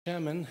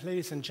Chairman,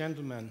 ladies and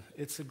gentlemen,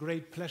 it's a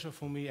great pleasure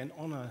for me and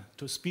honor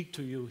to speak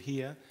to you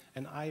here.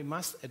 And I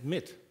must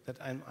admit that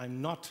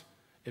I'm not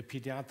a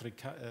pediatric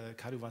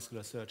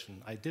cardiovascular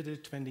surgeon. I did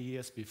it 20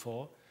 years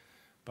before,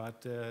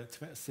 but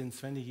since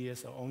 20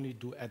 years I only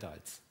do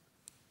adults.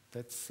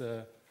 That's,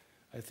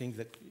 I think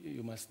that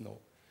you must know.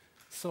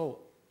 So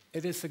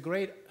it is a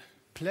great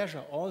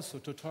pleasure also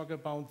to talk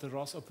about the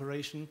Ross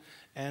operation,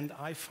 and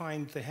I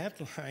find the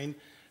headline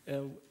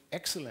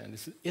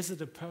excellent. Is it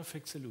a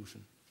perfect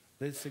solution?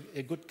 That's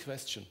a good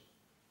question.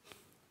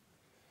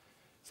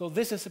 So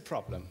this is a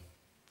problem.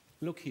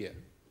 Look here.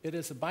 It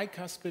is a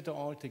bicuspid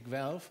aortic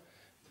valve,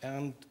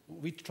 and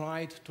we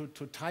tried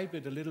to type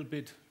it a little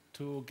bit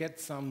to get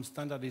some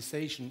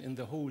standardization in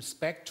the whole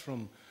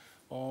spectrum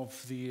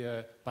of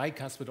the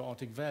bicuspid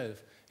aortic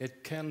valve.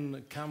 It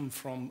can come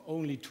from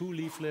only 2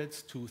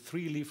 leaflets to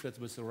 3 leaflets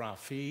with a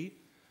raphe.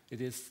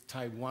 It is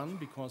type 1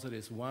 because it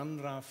is one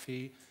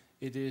raphe.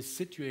 It is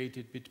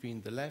situated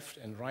between the left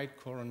and right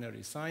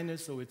coronary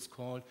sinus, so it's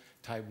called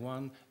type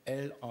 1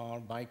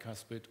 LR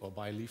bicuspid or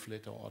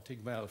bileaflet aortic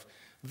valve.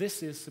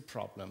 This is the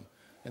problem,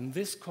 and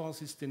this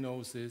causes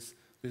stenosis.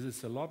 This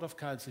is a lot of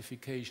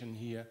calcification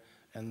here,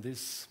 and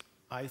this,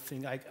 I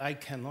think, I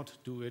cannot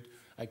do it.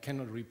 I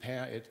cannot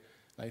repair it.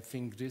 I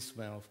think this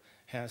valve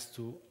has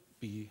to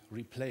be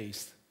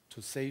replaced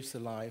to save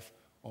the life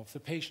of the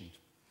patient.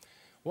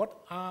 What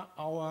are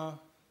our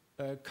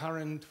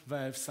current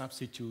valve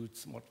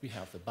substitutes? What we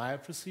have, the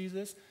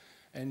bioprosthesis,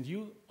 and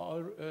you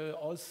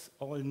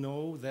all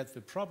know that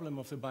the problem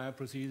of the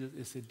bioprosthesis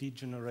is the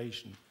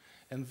degeneration.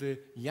 And the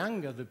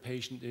younger the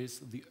patient is,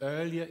 the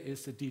earlier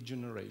is the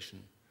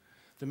degeneration.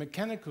 The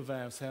mechanical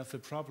valves have the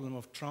problem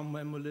of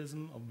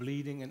thromboembolism, of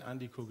bleeding and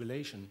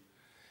anticoagulation.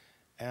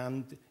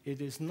 And it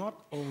is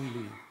not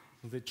only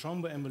the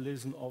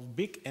thromboembolism of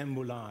big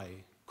emboli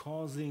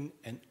causing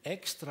an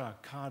extra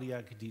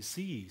cardiac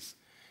disease.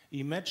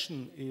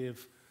 Imagine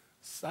if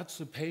such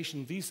a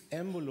patient, this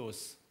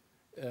embolus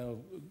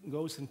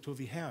goes into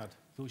the heart,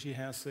 so she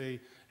has a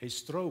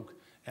stroke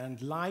and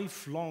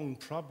lifelong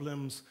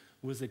problems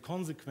with the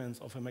consequence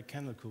of a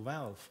mechanical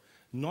valve,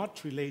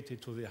 not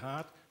related to the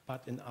heart,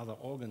 but in other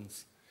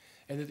organs.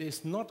 And it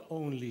is not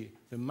only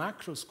the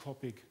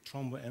macroscopic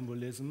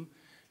thromboembolism.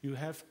 You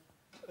have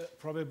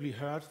probably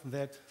heard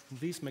that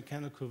these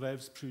mechanical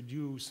valves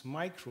produce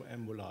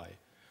microemboli.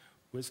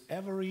 With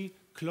every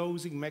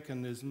closing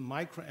mechanism,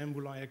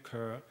 microemboli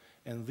occur,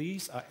 and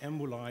these are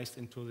embolized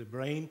into the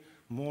brain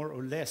more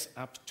or less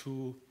up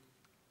to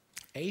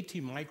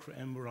 80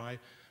 microemboli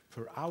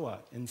per hour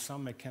in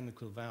some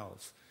mechanical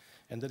valves.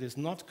 And it is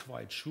not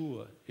quite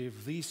sure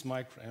if these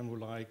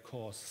microemboli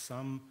cause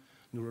some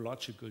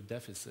neurological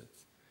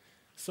deficits.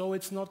 So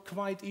it's not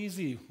quite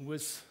easy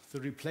with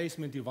the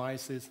replacement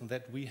devices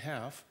that we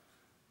have.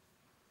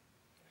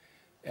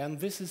 And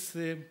this is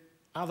the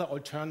other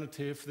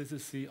alternative. This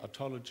is the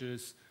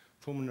autologous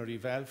pulmonary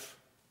valve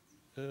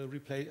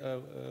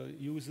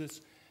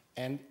uses.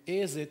 And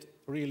is it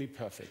really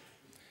perfect?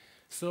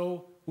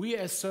 So we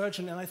as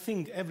surgeons, and I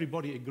think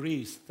everybody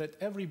agrees, that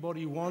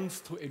everybody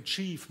wants to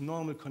achieve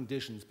normal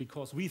conditions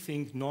because we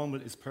think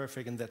normal is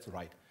perfect, and that's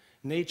right.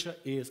 Nature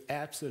is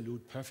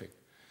absolute perfect.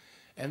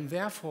 And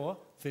therefore,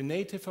 the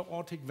native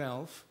aortic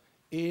valve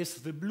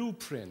is the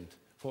blueprint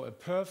for a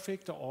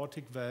perfect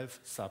aortic valve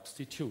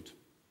substitute.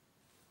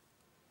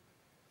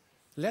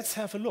 Let's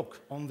have a look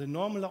on the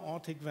normal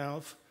aortic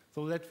valve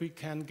so that we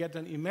can get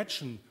an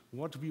imagine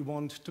what we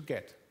want to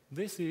get.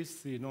 This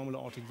is the normal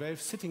aortic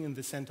valve sitting in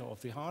the center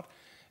of the heart.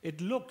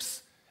 It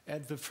looks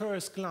at the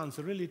first glance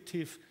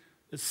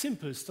a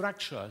simple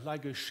structure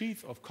like a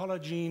sheath of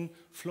collagen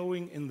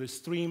flowing in the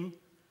stream.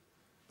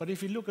 But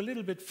if we look a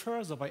little bit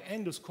further by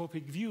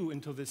endoscopic view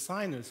into the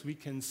sinus, we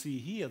can see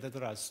here that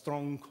there are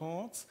strong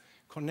cords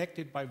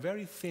connected by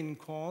very thin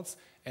cords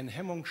and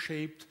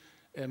hemong-shaped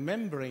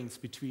membranes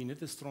between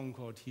it, a strong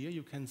cord here.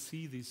 You can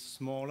see these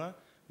smaller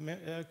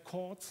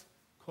cords,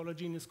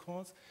 collagenous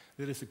cords.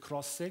 There is a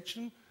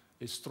cross-section,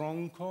 a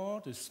strong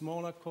cord, a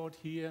smaller cord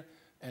here,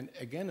 and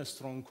again a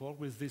strong cord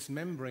with these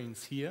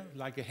membranes here,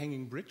 like a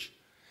hanging bridge.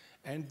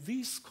 And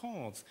these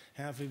cords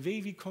have a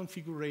wavy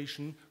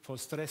configuration for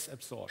stress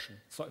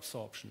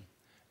absorption.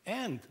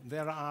 And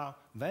there are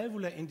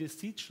valvular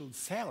interstitial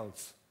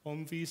cells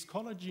on these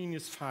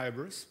collagenous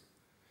fibers,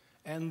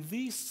 and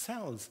these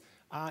cells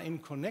are in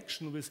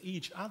connection with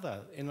each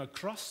other in a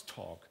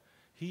crosstalk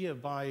here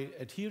by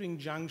adhering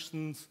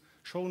junctions,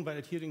 shown by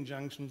adhering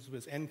junctions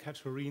with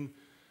N-Caterine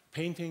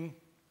painting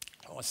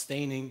or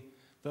staining.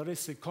 There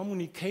is a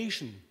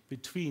communication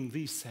between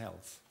these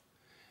cells.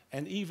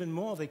 And even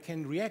more, they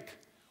can react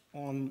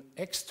on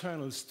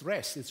external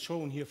stress. It's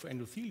shown here for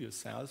endothelial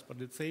cells, but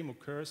the same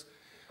occurs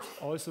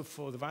also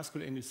for the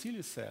vascular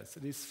endothelial cells.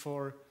 It is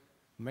for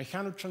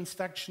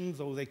mechanotransduction,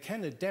 though they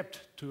can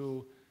adapt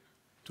to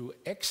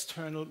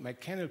external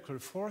mechanical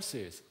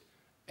forces,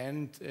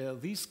 and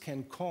these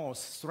can cause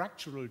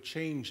structural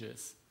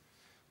changes.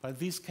 But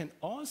these can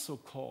also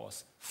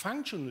cause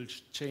functional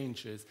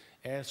changes,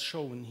 as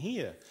shown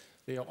here.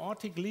 The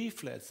aortic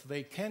leaflets,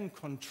 they can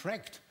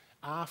contract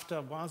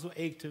after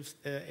vasoactive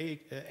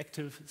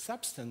active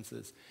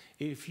substances.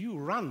 If you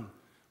run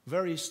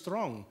very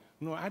strong,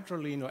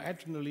 noradrenaline or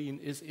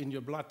adrenaline is in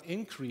your blood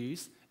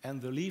increase,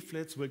 and the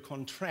leaflets will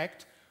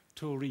contract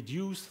to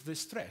reduce the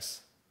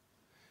stress.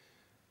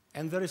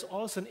 And there is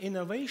also an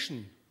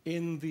innervation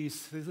in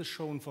these. This is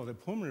shown for the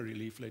pulmonary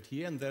leaflet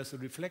here, and there's a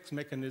reflex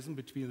mechanism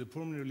between the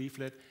pulmonary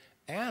leaflet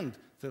and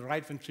the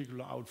right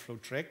ventricular outflow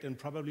tract, and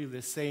probably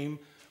the same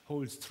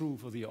holds true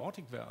for the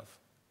aortic valve.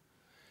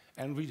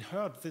 And we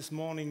heard this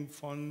morning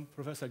from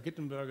Professor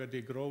Gittenberger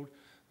de Groot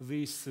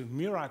this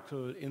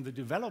miracle in the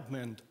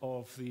development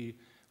of the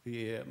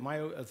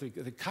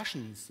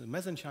cushions, the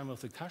mesenchyme of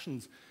the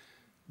cushions,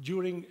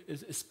 during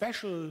a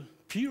special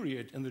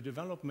period in the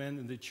development,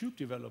 in the tube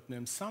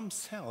development. Some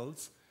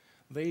cells,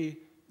 they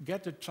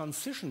get a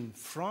transition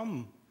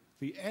from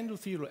the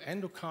endothelial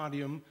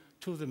endocardium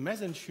to the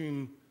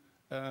mesenchyme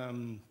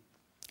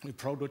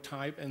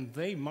prototype, and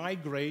they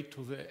migrate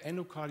to the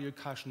endocardial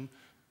cushion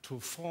to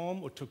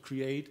form or to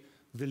create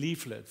the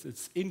leaflets.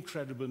 It's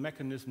incredible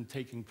mechanism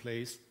taking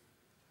place.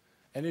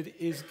 And it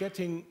is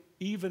getting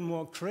even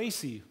more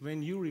crazy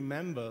when you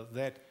remember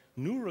that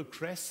neural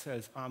crest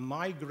cells are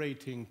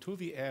migrating to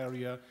the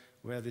area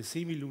where the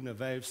semilunar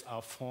valves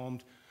are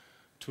formed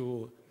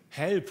to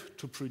help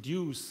to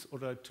produce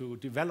or to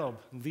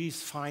develop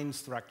these fine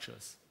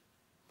structures.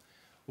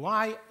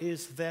 Why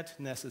is that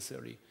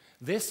necessary?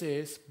 This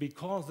is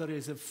because there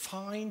is a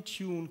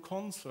fine-tuned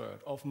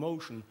concert of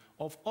motion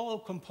of all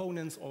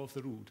components of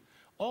the root.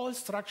 All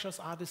structures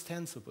are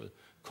distensible,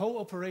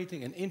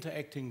 cooperating and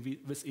interacting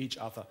with each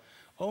other.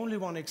 Only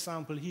one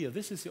example here.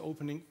 This is the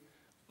opening.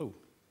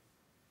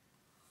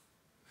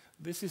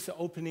 This is the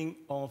opening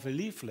of a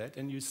leaflet,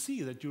 and you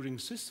see that during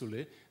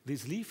systole,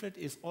 this leaflet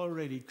is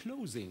already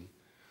closing.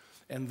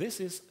 And this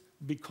is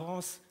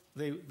because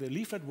the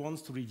leaflet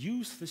wants to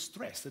reduce the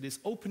stress. It is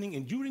opening,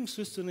 and during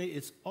systole,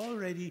 it's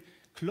already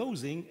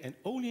closing, and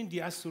only in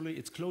diastole,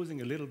 it's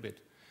closing a little bit.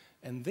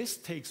 And this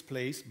takes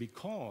place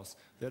because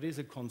there is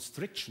a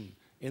constriction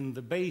in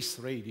the base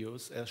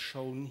radius, as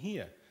shown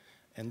here.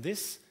 And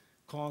this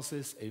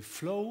causes a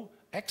flow,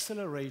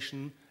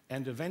 acceleration,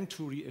 and a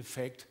Venturi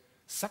effect,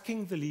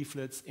 sucking the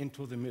leaflets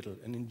into the middle,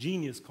 an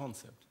ingenious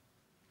concept.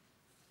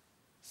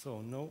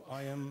 So now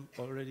I am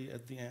already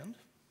at the end.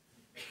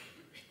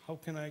 How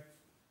can I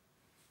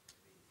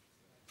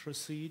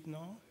proceed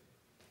now?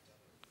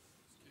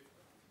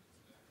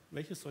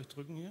 Welches soll ich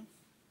drücken hier?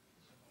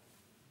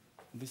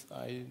 Ich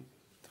habe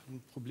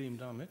ein Problem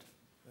damit.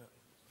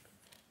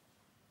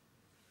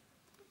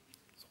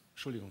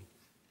 Entschuldigung.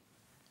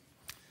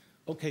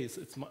 Okay,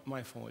 so it's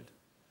my fault.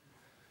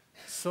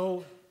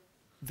 So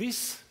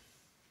this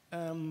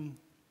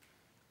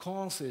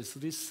causes,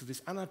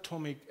 this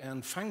anatomic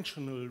and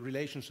functional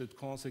relationship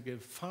causes a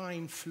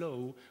fine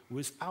flow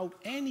without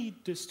any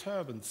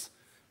disturbance,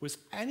 with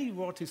any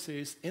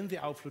vortices in the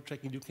outflow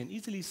tract. And you can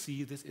easily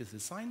see this is the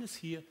sinus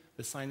here,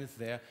 the sinus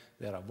there.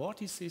 There are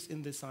vortices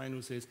in the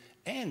sinuses,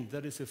 and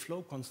there is a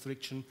flow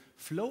constriction,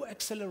 flow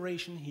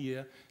acceleration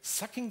here,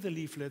 sucking the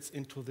leaflets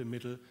into the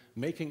middle,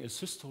 making a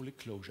systolic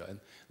closure. And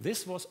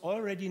this was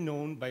already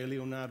known by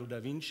Leonardo da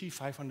Vinci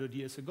 500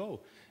 years ago.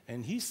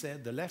 And he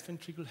said the left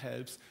ventricle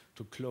helps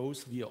to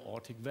close the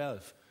aortic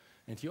valve.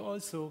 And he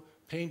also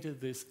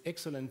painted these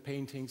excellent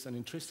paintings, and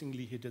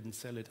interestingly, he didn't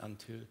sell it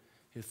until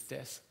his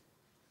death.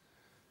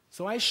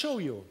 So I show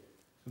you,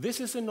 this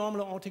is a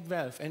normal aortic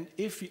valve, and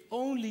if we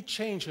only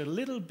change a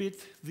little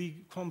bit the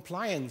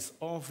compliance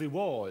of the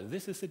wall,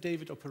 this is the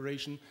David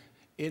operation,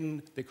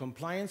 in the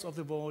compliance of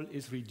the wall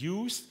is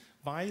reduced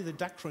by the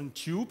Dacron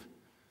tube,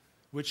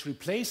 which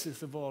replaces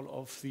the wall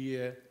of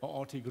the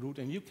aortic root,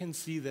 and you can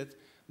see that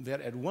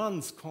at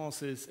once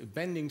causes a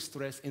bending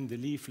stress in the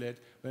leaflet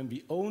when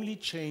we only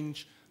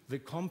change the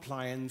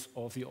compliance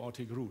of the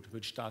aortic root,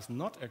 which does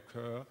not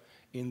occur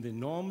in the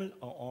normal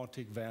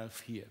aortic valve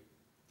here.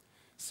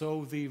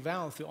 So the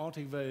valve, the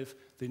aortic valve,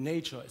 the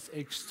nature is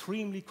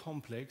extremely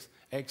complex,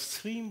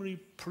 extremely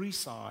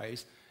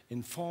precise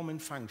in form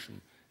and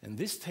function. And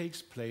this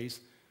takes place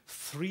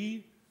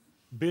 3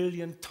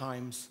 billion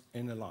times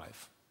in a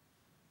life.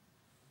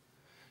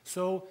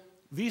 So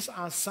these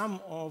are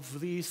some of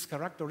these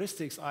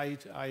characteristics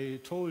I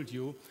told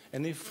you.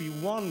 And if we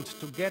want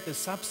to get a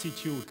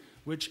substitute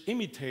which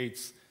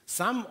imitates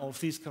some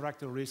of these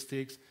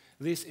characteristics,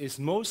 this is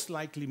most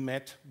likely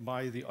met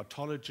by the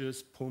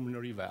autologous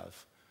pulmonary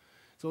valve.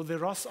 So the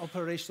Ross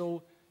operation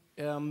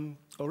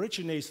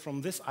originates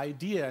from this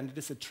idea, and it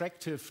is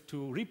attractive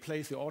to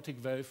replace the aortic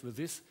valve with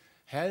this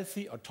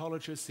healthy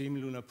autologous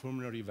semilunar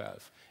pulmonary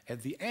valve.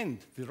 At the end,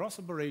 the Ross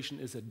operation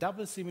is a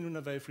double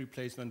semilunar valve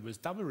replacement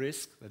with double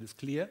risk, that is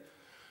clear,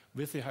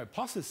 with the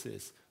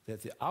hypothesis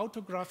that the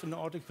autograft in the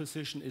aortic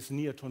position is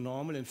near to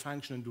normal in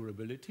function and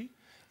durability.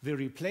 The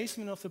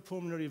replacement of the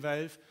pulmonary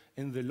valve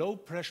in the low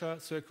pressure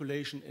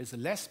circulation is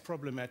less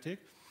problematic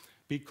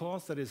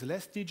because there is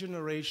less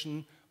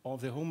degeneration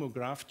of the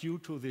homograft due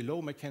to the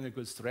low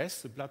mechanical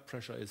stress, the blood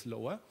pressure is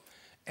lower,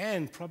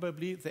 and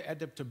probably the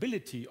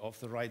adaptability of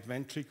the right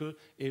ventricle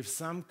if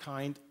some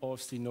kind of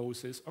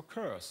stenosis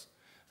occurs.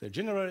 The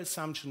general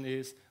assumption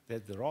is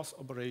that the Ross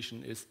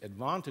operation is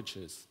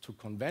advantageous to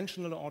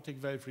conventional aortic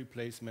valve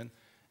replacement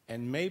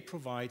and may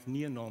provide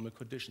near-normal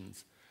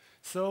conditions.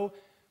 So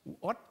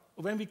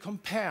when we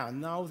compare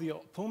now the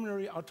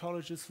pulmonary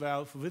autologous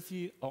valve with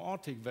the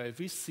aortic valve,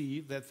 we see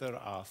that there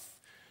are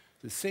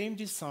the same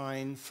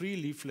design, 3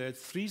 leaflets,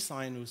 3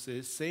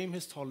 sinuses, same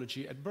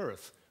histology at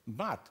birth.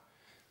 But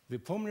the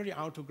pulmonary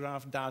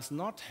autograft does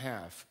not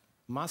have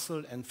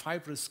muscle and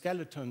fibrous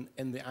skeleton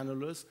in the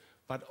annulus,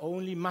 but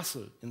only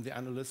muscle in the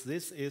annulus.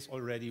 This is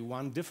already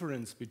one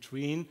difference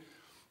between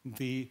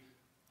the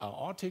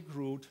aortic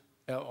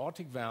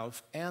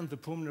valve and the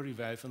pulmonary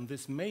valve, and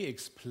this may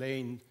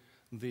explain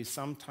the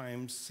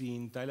sometimes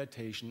seen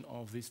dilatation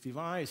of this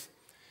device.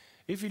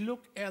 If we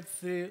look at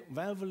the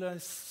valvular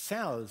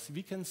cells,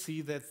 we can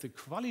see that the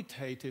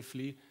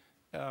qualitatively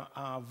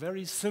are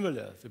very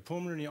similar. The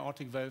pulmonary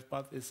aortic valve,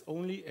 but it's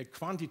only a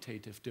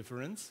quantitative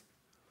difference.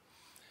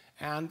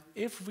 And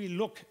if we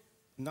look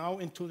now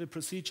into the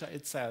procedure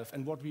itself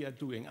and what we are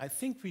doing, I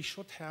think we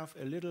should have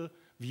a little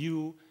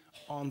view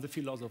on the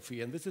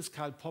philosophy. And this is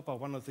Karl Popper,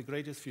 one of the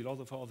greatest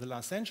philosophers of the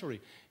last century.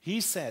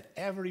 He said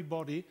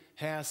everybody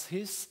has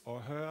his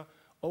or her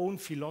own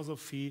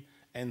philosophy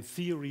and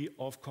theory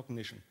of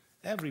cognition.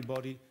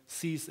 Everybody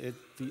sees it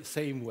the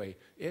same way,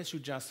 as you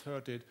just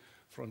heard it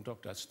from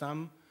Dr.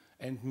 Stamm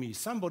and me.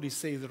 Somebody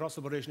say the Ross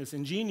operation is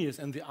ingenious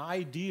and the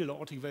ideal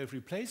aortic valve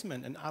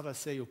replacement, and others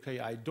say, okay,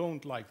 I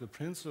don't like the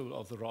principle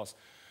of the Ross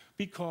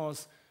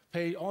because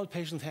all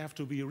patients have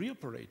to be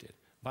reoperated.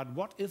 But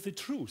what is the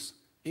truth?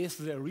 Is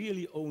there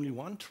really only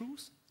one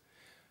truth?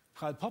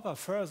 Karl Popper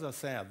further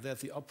said that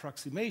the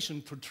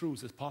approximation to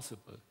truth is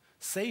possible.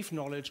 Safe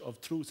knowledge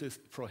of truth is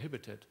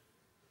prohibited.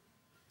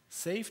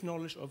 Safe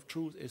knowledge of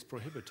truth is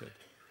prohibited.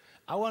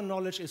 Our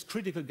knowledge is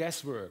critical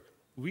guesswork.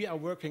 We are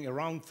working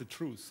around the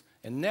truth,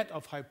 a net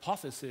of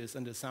hypotheses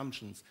and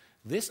assumptions.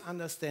 This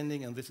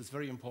understanding, and this is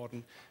very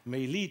important,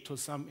 may lead to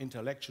some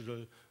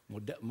intellectual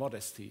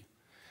modesty.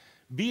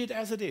 Be it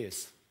as it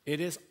is,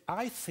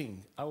 I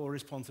think, our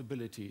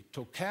responsibility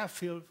to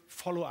careful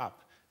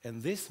follow-up,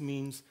 and this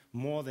means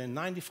more than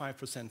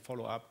 95%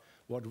 follow-up,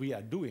 what we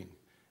are doing.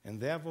 And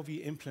therefore, we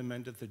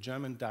implemented the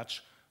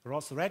German-Dutch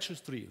Ross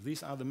registry.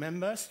 These are the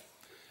members,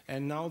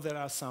 and now there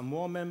are some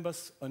more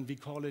members, and we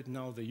call it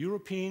now the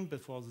European,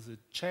 before the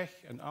Czech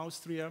and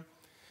Austria.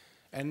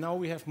 And now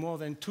we have more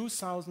than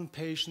 2,000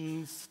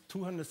 patients,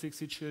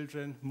 260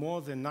 children,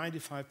 more than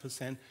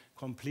 95%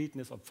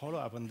 completeness of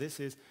follow-up, and this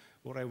is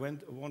what I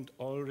want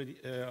already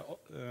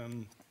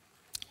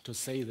to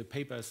say. The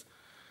papers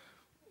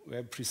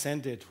were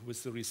presented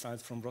with the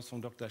results from Ross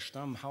from Dr.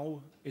 Stamm.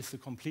 How is the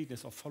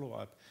completeness of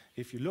follow-up?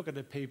 If you look at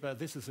the paper,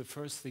 this is the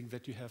first thing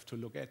that you have to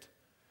look at.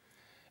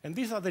 And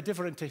these are the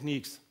different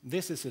techniques.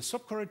 This is a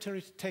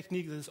subcorollary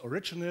technique. This is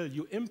original.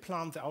 You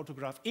implant the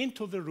autograft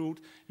into the root.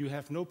 You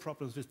have no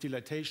problems with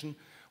dilatation.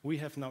 We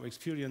have now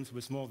experience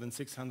with more than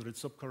 600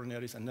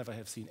 subcoronaries and never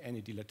have seen any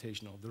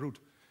dilatation of the root.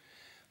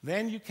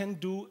 Then you can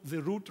do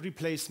the root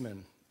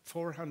replacement.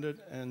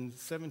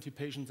 470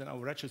 patients in our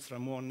registry,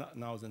 more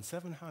now than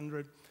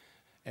 700.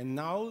 And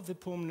now the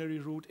pulmonary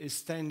root is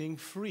standing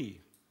free.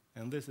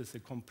 And this is a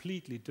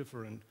completely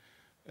different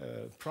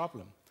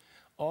problem.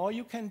 Or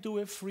you can do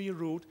a free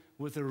root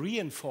with a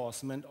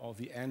reinforcement of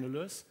the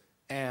annulus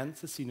and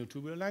the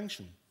sinotubular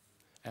lunction.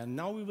 And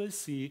now we will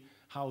see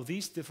how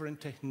these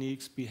different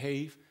techniques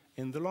behave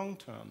in the long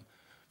term.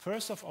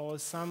 First of all,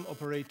 some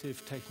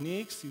operative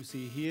techniques. You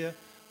see here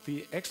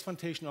the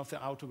explantation of the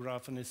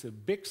autograft, and it's a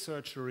big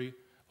surgery,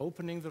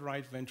 opening the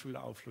right ventral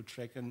outflow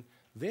tract. And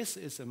this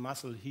is a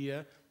muscle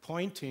here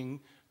pointing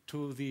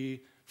to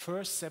the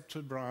first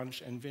septal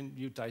branch. And when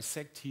you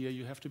dissect here,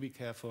 you have to be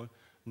careful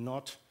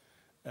not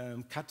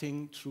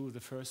cutting through the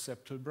first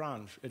septal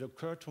branch. It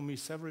occurred to me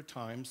several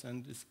times,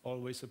 and it's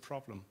always a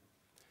problem.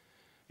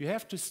 You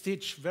have to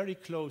stitch very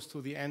close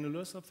to the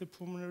annulus of the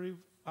pulmonary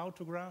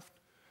autograft,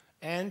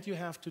 and you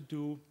have to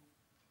do,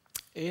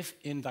 if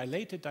in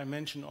dilated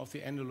dimension of the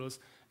annulus,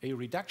 a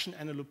reduction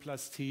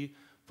annuloplasty,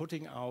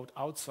 putting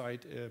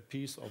outside a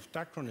piece of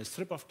dacron, a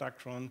strip of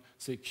dacron,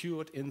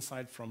 secured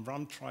inside from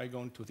one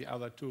trigone to the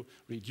other to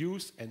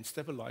reduce and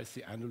stabilize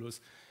the annulus,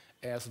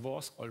 as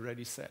was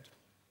already said.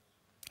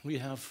 We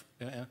have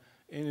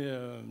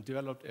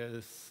developed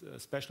a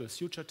special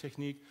suture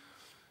technique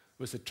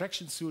with a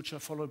traction suture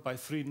followed by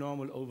 3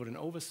 normal over and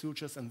over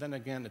sutures, and then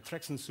again a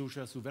traction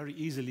suture, so very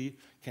easily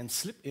can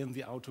slip in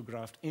the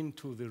autograft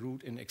into the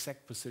root in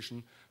exact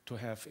position to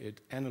have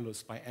it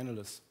annulus by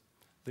annulus.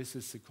 This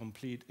is the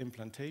complete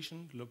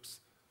implantation. Looks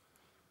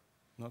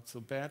not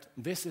so bad.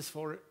 This is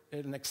for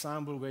an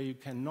example where you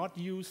cannot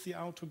use the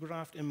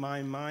autograft in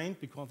my mind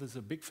because there's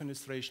a big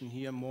fenestration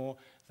here more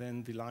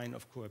than the line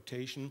of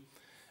coaptation.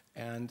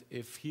 And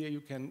if here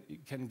you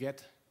can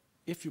get,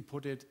 if you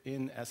put it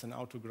in as an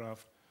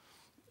autograft,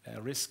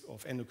 a risk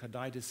of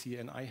endocarditis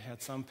here, and I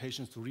had some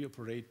patients to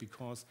reoperate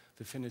because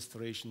the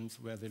fenestrations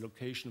were the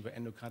location where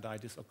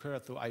endocarditis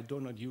occurred, so I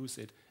do not use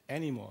it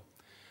anymore.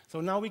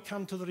 So now we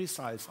come to the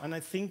results, and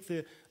I think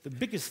the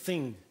biggest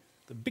thing,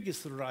 the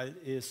biggest result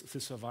is the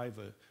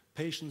survival.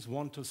 patients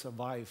want to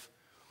survive.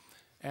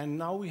 And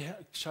now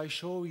I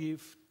show you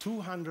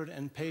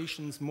 200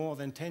 patients, more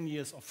than 10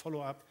 years of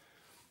follow-up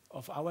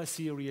of our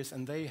series,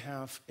 and they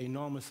have a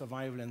normal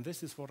survival. And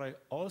this is what I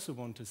also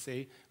want to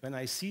say. When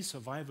I see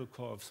survival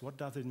curves, what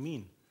does it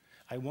mean?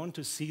 I want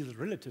to see the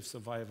relative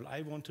survival.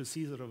 I want to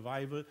see the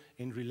survival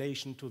in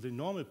relation to the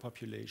normal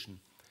population.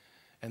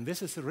 And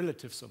this is the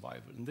relative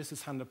survival, and this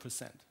is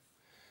 100%.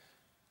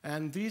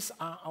 And these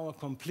are our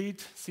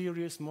complete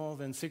series, more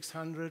than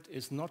 600.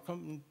 It's not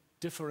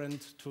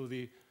different to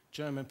the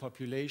German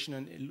population,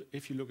 and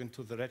if you look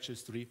into the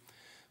registry.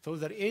 So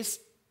there is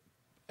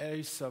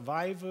a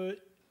survival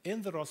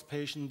in the ROS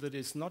patient that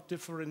is not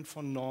different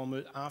from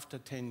normal after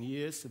 10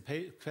 years.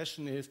 The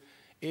question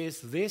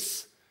is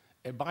this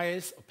a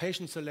bias of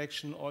patient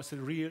selection, or is it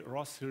real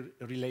ROS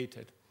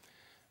related?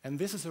 And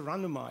this is a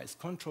randomized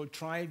controlled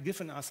trial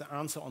giving us an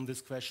answer on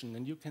this question.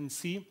 And you can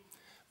see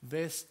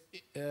this,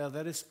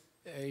 there is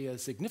a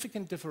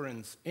significant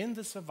difference in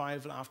the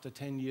survival after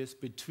 10 years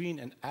between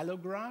an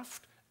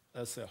allograft,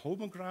 as a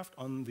homograft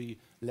on the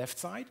left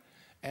side,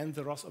 and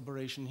the ROS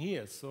operation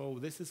here. So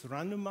this is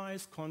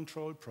randomized,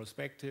 controlled,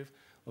 prospective.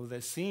 Well,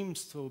 there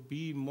seems to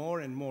be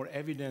more and more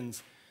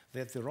evidence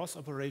that the ROS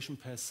operation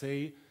per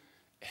se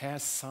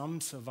has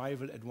some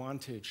survival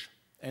advantage.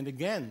 And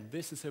again,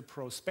 this is a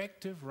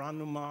prospective,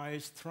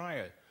 randomized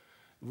trial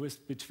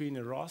between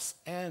a ROS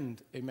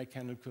and a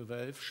mechanical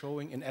valve,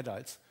 showing in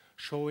adults,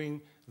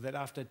 showing that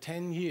after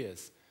 10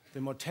 years, the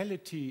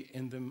mortality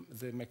in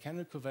the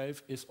mechanical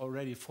valve is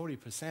already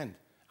 40%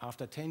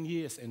 after 10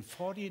 years in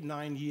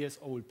 49 years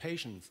old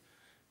patients.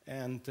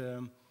 And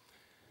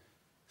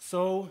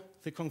so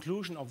the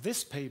conclusion of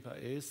this paper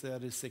is there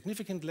is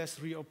significant less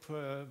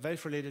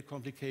valve-related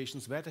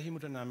complications, better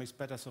hemodynamics,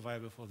 better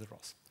survival for the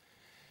ROS.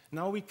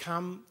 Now we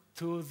come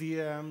to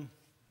the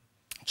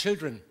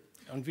children,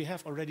 and we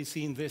have already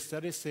seen this.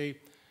 There is a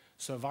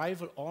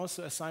survival,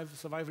 also a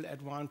survival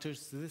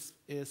advantage. This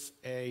is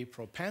a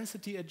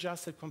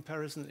propensity-adjusted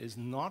comparison, is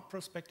not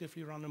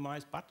prospectively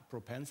randomized, but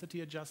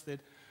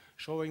propensity-adjusted,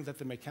 showing that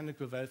the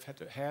mechanical valve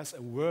has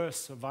a worse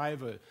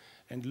survival.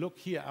 And look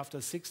here, after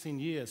 16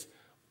 years,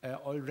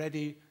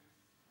 already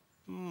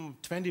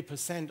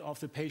 20% of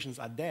the patients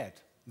are dead.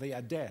 They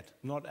are dead,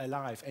 not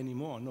alive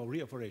anymore, no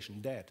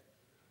reoperation, dead.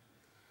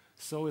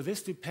 So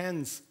this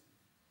depends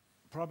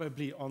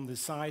probably on the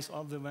size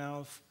of the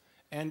valve.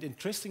 And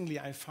interestingly,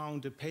 I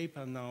found a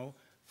paper now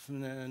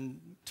from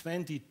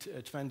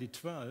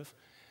 2012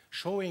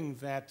 showing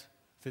that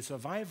the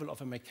survival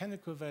of a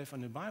mechanical valve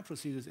on a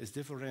bioprosthesis is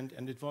different,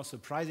 and it was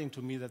surprising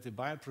to me that the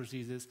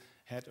bioprosthesis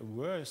had a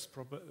worse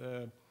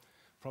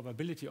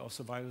probability of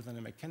survival than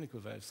a mechanical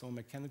valve. So a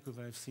mechanical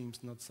valve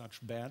seems not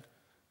such bad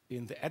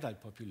in the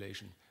adult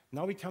population.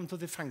 Now we come to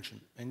the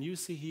function, and you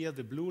see here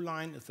the blue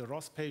line is the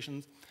ROS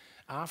patients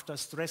after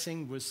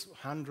stressing with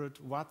 100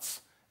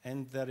 watts,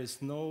 and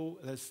there's no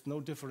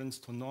difference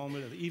to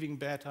normal, even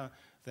better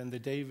than the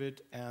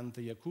David and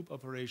the Jakub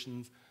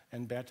operations,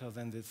 and better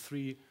than the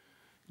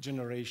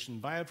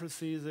 3-generation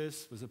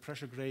bioprosthesis with a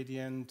pressure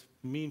gradient,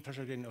 mean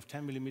pressure gradient of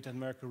 10 millimeter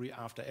mercury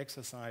after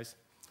exercise.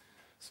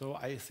 So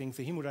I think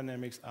the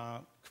hemodynamics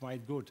are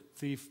quite good.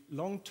 The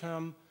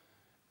long-term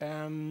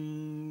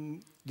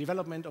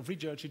development of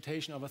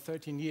regurgitation over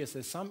 13 years,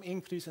 there's some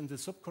increase in the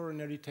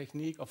subcoronary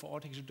technique of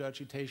aortic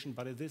regurgitation,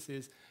 but this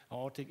is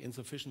aortic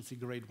insufficiency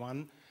grade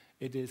 1.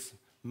 It is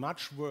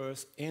much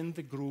worse in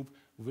the group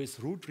with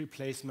root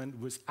replacement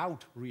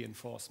without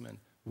reinforcement.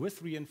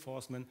 With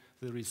reinforcement,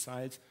 the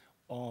results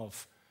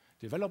of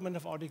development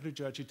of aortic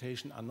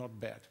regurgitation are not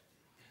bad.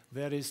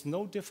 There is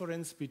no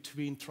difference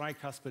between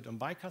tricuspid and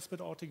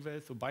bicuspid aortic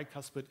valve. So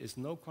bicuspid is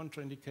no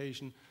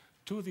contraindication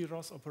to the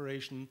ROS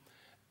operation.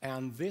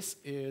 And this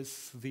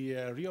is the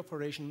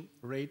reoperation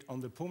rate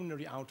on the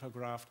pulmonary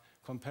autograft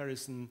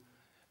comparison,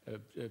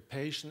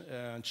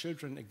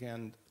 children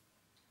again.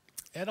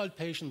 Adult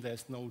patient,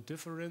 there's no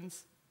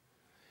difference.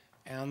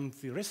 And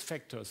the risk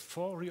factors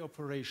for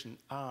reoperation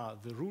are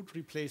the root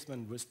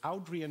replacement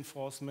without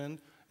reinforcement,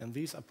 and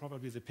these are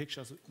probably the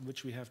pictures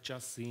which we have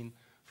just seen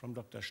from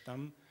Dr.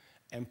 Stamm.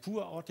 And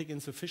poor aortic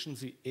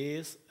insufficiency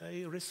is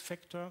a risk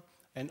factor,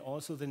 and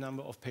also the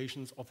number of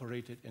patients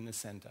operated in a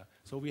center.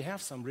 So we have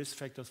some risk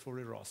factors for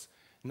a ROS.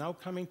 Now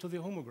coming to the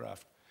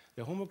homograft.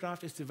 The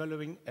homograft is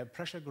developing a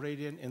pressure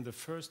gradient in the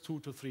first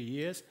 2 to 3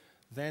 years,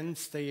 then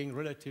staying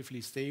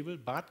relatively stable,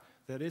 but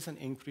there is an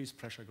increased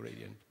pressure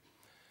gradient.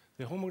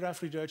 The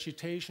homograft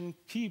regurgitation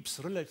keeps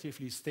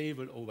relatively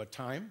stable over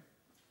time,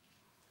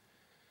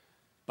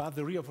 but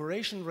the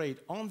reoperation rate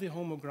on the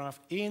homograft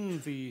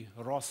in the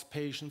ROS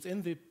patients,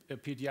 in the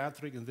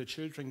pediatric and the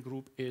children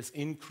group, is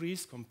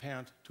increased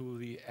compared to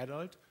the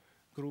adult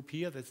group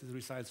here. That's the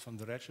results from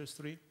the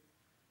registry.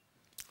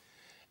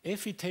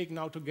 If we take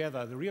now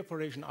together the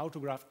reoperation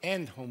autograft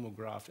and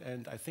homograft,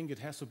 and I think it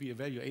has to be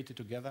evaluated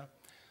together,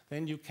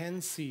 then you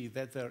can see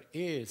that there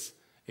is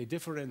a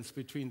difference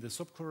between the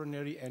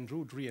subcoronary and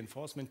root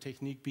reinforcement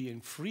technique being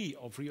free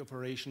of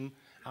reoperation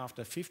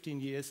after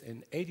 15 years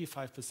in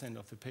 85%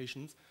 of the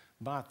patients,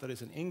 but there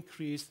is an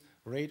increased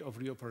rate of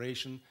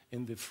reoperation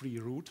in the free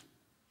root.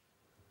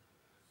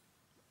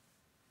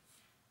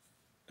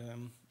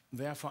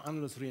 Therefore,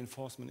 annulus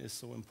reinforcement is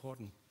so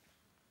important.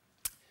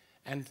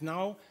 And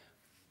now,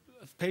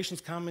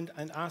 patients come in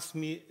and ask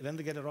me, when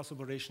they get a Ross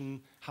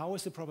operation, how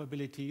is the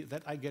probability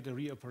that I get a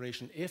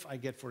reoperation if I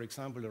get, for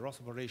example, a Ross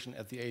operation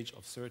at the age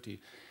of 30?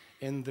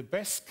 In the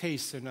best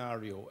case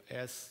scenario,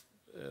 as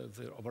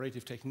the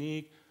operative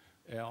technique,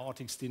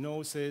 aortic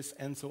stenosis,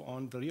 and so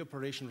on, the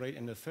reoperation rate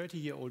in a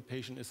 30-year-old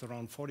patient is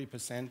around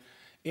 40%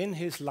 in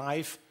his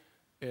life,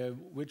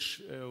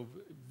 which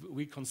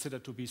we consider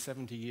to be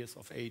 70 years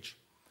of age.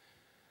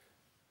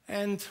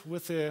 And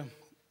with the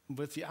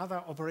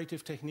other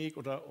operative technique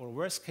or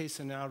worst case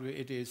scenario,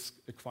 it is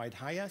quite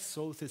higher.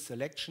 So the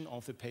selection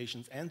of the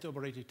patients and the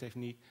operative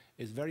technique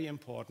is very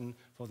important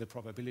for the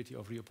probability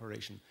of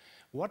reoperation.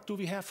 What do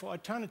we have for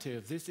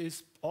alternative? This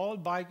is all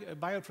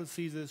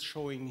bioprosthesis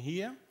showing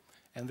here,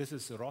 and this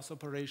is the Ross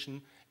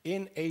operation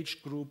in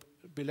age group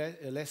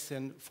less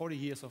than 40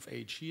 years of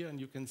age here, and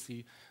you can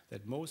see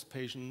that most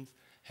patients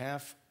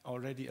have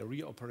already a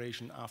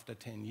reoperation after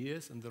 10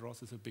 years, and the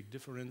Ross is a big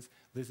difference.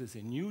 This is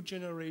a new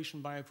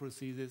generation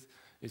bioprosthesis.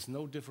 It's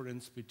no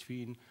difference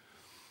between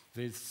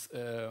these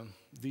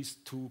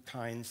two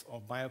kinds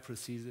of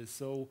bioprosthesis.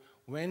 So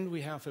when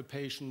we have a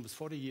patient with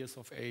 40 years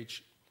of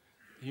age,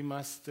 he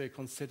must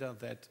consider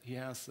that he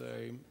has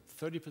a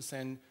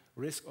 30%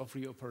 risk of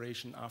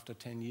reoperation after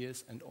 10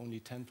 years and only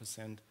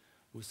 10%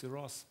 with the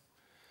Ross.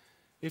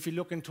 If we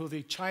look into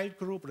the child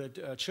group, or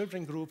the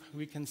children group,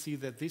 we can see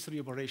that this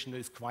reoperation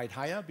is quite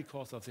higher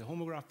because of the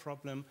homograft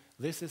problem.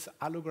 This is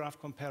allograft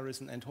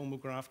comparison and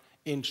homograft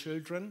in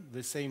children,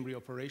 the same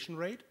reoperation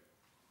rate.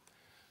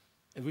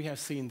 And we have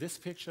seen this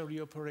picture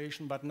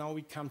reoperation, but now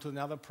we come to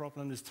another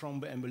problem, is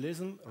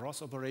thromboembolism,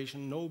 Ross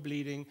operation, no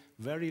bleeding,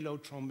 very low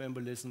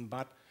thromboembolism,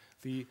 but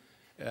the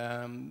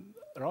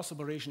Ross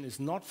operation is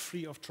not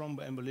free of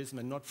thromboembolism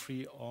and not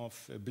free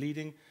of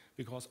bleeding,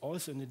 because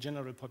also in the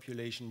general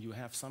population you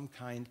have some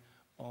kind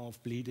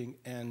of bleeding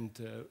and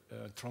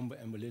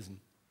thromboembolism.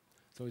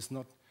 So it's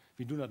not,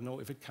 we do not know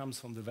if it comes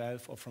from the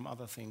valve or from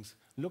other things.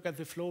 Look at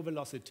the flow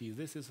velocity.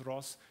 This is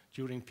Ross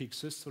during peak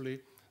systole.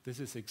 This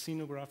is a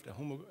xenograft,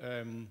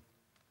 a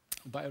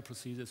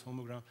bioprosthesis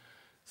homograft.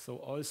 So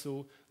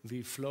also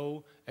the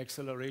flow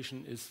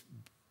acceleration is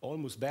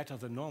almost better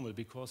than normal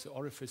because the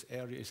orifice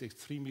area is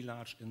extremely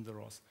large in the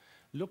Ross.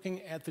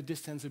 Looking at the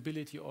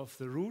distensibility of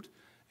the root,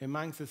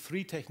 among the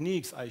three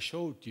techniques I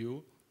showed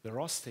you, the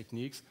Ross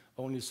techniques,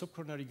 only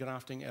subcoronary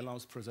grafting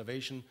allows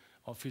preservation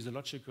of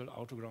physiological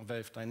autograft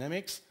valve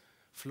dynamics,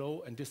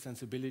 flow and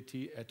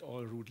distensibility at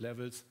all root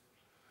levels.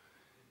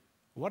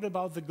 What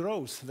about the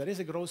growth? There is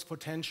a growth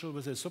potential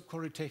with a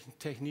subcoronary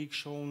technique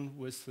shown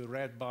with the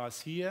red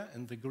bars here,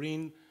 and the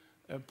green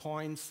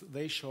points,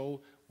 they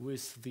show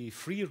with the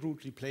free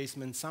root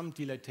replacement some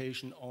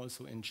dilatation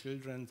also in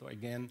children. So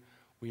again,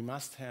 we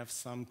must have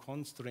some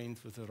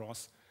constraints with the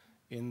Ross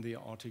in the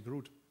aortic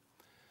root.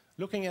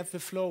 Looking at the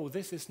flow,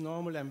 this is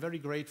normal. I'm very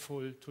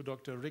grateful to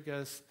Dr.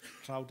 Riggers,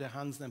 Traute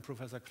Hansen, and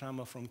Professor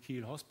Kramer from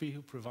Kiel Hospital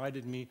who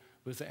provided me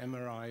with the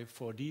MRI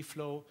 4D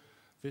flow.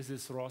 This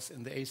is Ross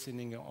in the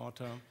ascending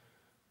aorta.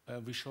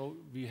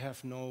 We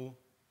have no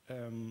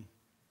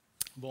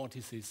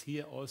vortices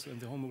here, also in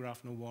the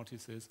homograph, no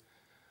vortices,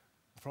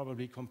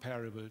 probably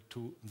comparable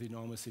to the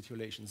normal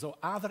situation. So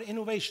are there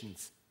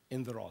innovations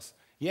in the Ross?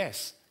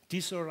 Yes,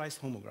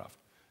 decellularized homograft.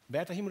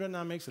 Better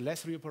hemodynamics,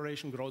 less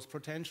reoperation, growth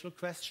potential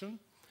question.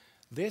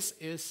 This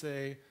is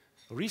a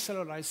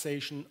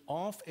recellularization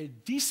of a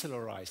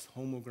decellularized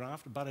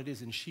homograft, but it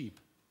is in sheep.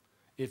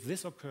 If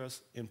this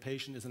occurs in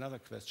patient is another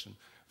question.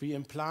 We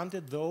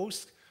implanted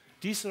those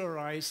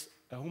decellularized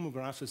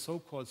homografts, the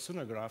so-called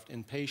synograft,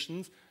 in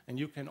patients, and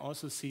you can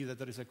also see that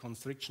there is a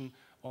constriction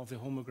of the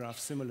homograft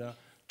similar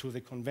to the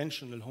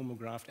conventional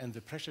homograft, and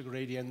the pressure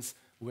gradients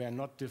were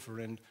not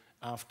different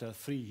after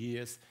 3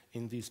 years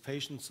in these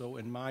patients. So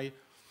in my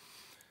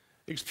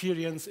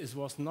experience, it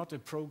was not a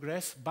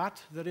progress,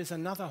 but there is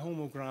another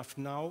homograft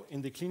now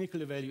in the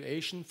clinical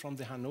evaluation from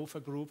the Hannover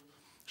group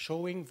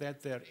showing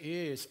that there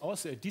is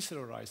also a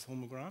decellularized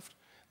homograft,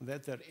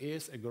 that there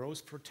is a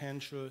growth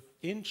potential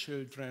in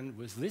children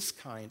with this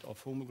kind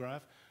of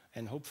homograft,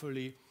 and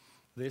hopefully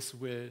this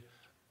will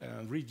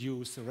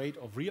reduce the rate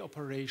of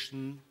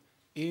reoperation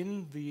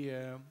in the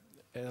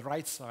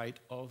right side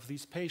of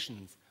these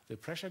patients. The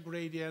pressure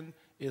gradient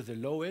is the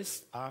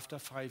lowest after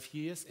 5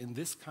 years in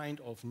this kind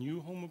of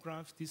new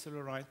homographs,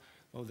 decellularized.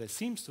 Well, there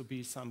seems to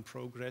be some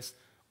progress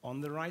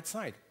on the right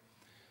side.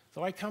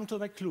 So I come to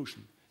the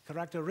conclusion.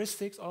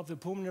 Characteristics of the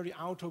pulmonary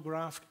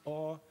autograft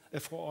or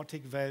a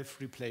aortic valve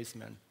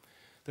replacement.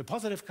 The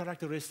positive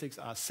characteristics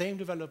are same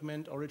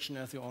development origin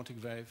as the aortic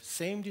valve,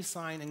 same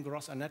design and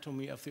gross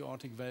anatomy of the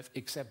aortic valve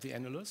except the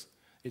annulus.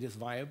 It is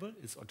viable,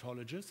 it's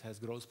autologous, has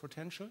growth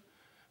potential,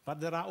 but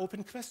there are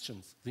open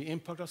questions. The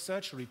impact of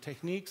surgery,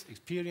 techniques,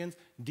 experience,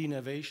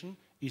 denervation,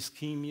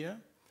 ischemia,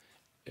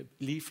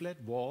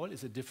 leaflet, wall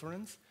is a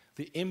difference.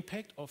 The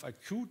impact of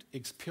acute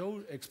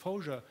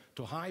exposure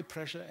to high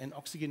pressure and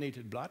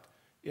oxygenated blood,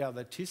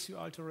 the tissue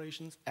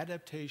alterations,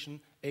 adaptation,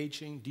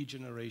 aging,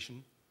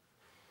 degeneration.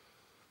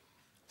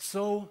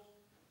 So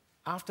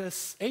After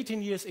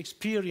 18 years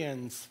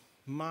experience,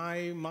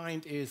 my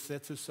mind is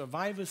that the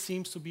survival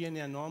seems to be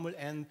near normal,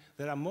 and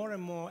there are more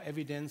and more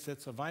evidence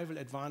that survival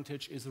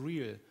advantage is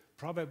real,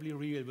 probably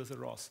real with the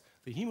ROS.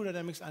 The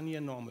hemodynamics are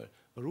near normal,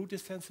 root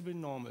is sensibly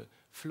normal,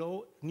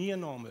 flow near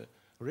normal,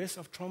 risk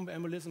of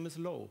thromboembolism is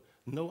low,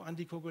 no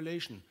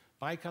anticoagulation,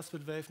 bicuspid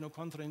valve, no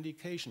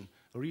contraindication.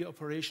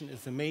 Reoperation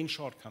is the main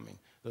shortcoming.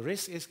 The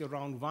risk is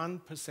around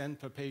 1%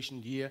 per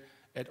patient year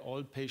at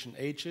all patient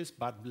ages,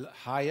 but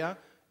higher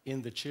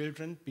in the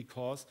children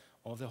because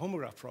of the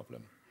homograph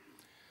problem.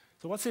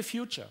 So what's the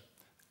future?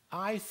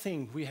 I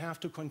think we have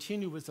to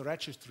continue with the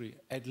registry.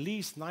 At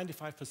least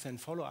 95%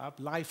 follow-up,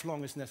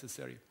 lifelong is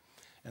necessary.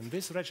 And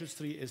this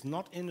registry is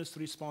not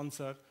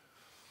industry-sponsored.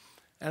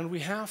 And we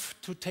have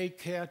to take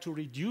care to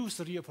reduce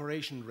the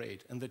reoperation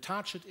rate. And the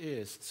target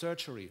is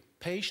surgery,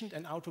 patient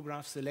and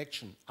autograft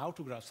selection.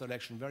 Autograft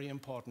selection, very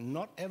important.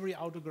 Not every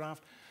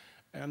autograft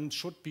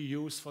should be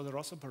used for the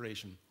ROS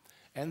operation.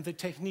 And the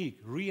technique,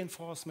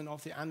 reinforcement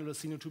of the annular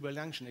sinotubular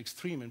junction,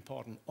 extremely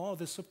important. Or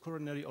the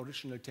subcoronary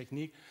original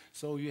technique.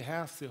 So you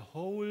have the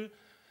whole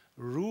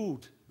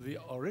root, the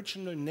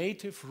original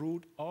native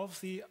root of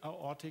the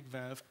aortic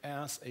valve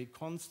as a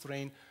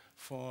constraint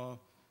for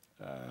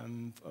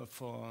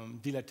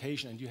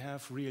dilatation, and you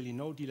have really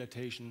no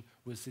dilatation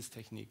with this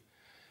technique.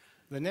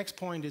 The next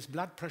point is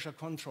blood pressure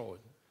control.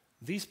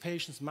 These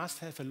patients must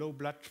have a low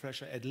blood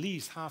pressure at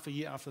least half a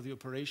year after the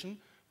operation.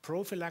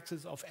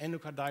 Prophylaxis of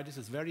endocarditis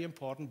is very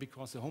important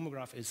because the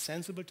homograph is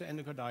sensible to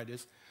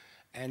endocarditis.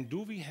 And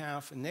do we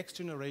have a next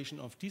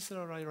generation of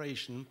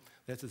deceleration?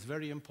 That is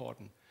very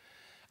important.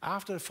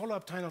 After a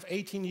follow-up time of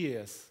 18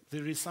 years,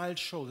 the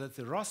results show that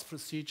the ROS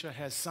procedure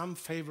has some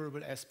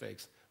favorable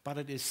aspects, but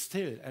it is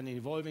still an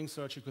evolving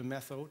surgical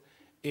method.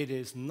 It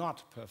is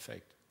not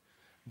perfect.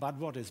 But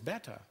what is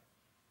better?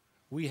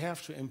 We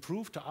have to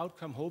improve the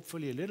outcome,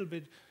 hopefully a little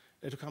bit,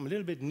 to come a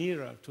little bit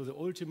nearer to the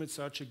ultimate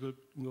surgical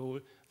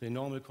goal, the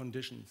normal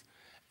conditions.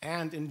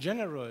 And in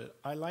general,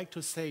 I like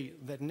to say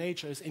that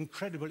nature is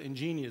incredibly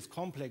ingenious,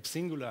 complex,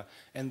 singular,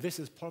 and this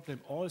is probably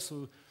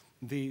also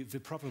the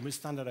problem with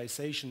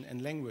standardization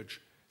and language.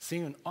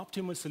 Seeing an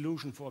optimal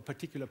solution for a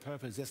particular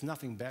purpose, there's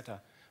nothing better.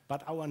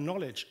 But our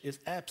knowledge is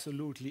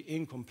absolutely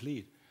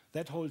incomplete.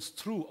 That holds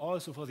true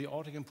also for the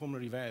aortic and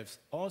pulmonary valves.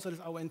 Also, it is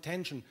our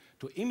intention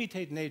to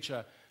imitate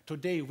nature.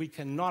 Today, we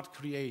cannot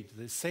create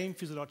the same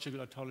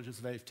physiological autologous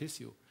valve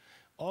tissue.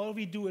 All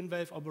we do in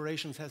valve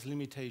operations has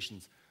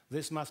limitations.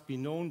 This must be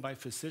known by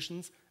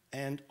physicians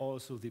and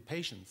also the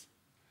patients.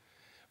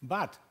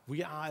 But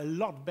we are a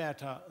lot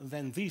better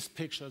than these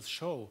pictures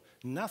show.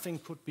 Nothing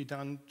could be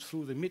done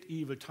through the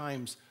medieval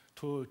times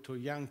to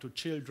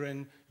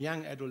children,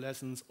 young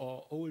adolescents,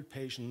 or old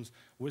patients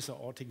with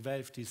aortic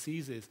valve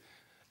diseases.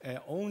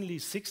 Only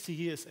 60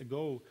 years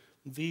ago,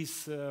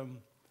 these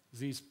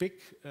big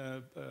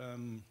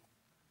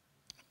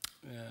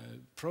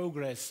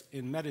progress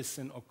in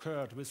medicine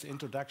occurred with the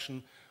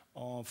introduction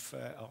of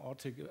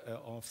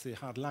the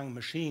heart-lung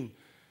machine.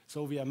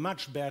 So we are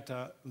much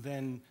better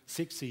than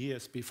 60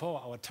 years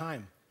before our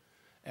time.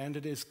 And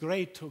it is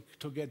great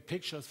to get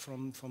pictures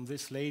from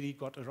this lady,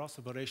 got a ROS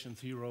operation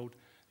 3 road.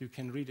 You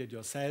can read it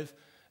yourself.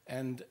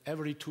 And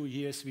every 2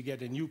 years, we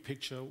get a new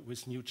picture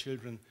with new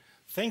children.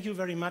 Thank you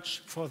very much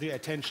for the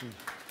attention.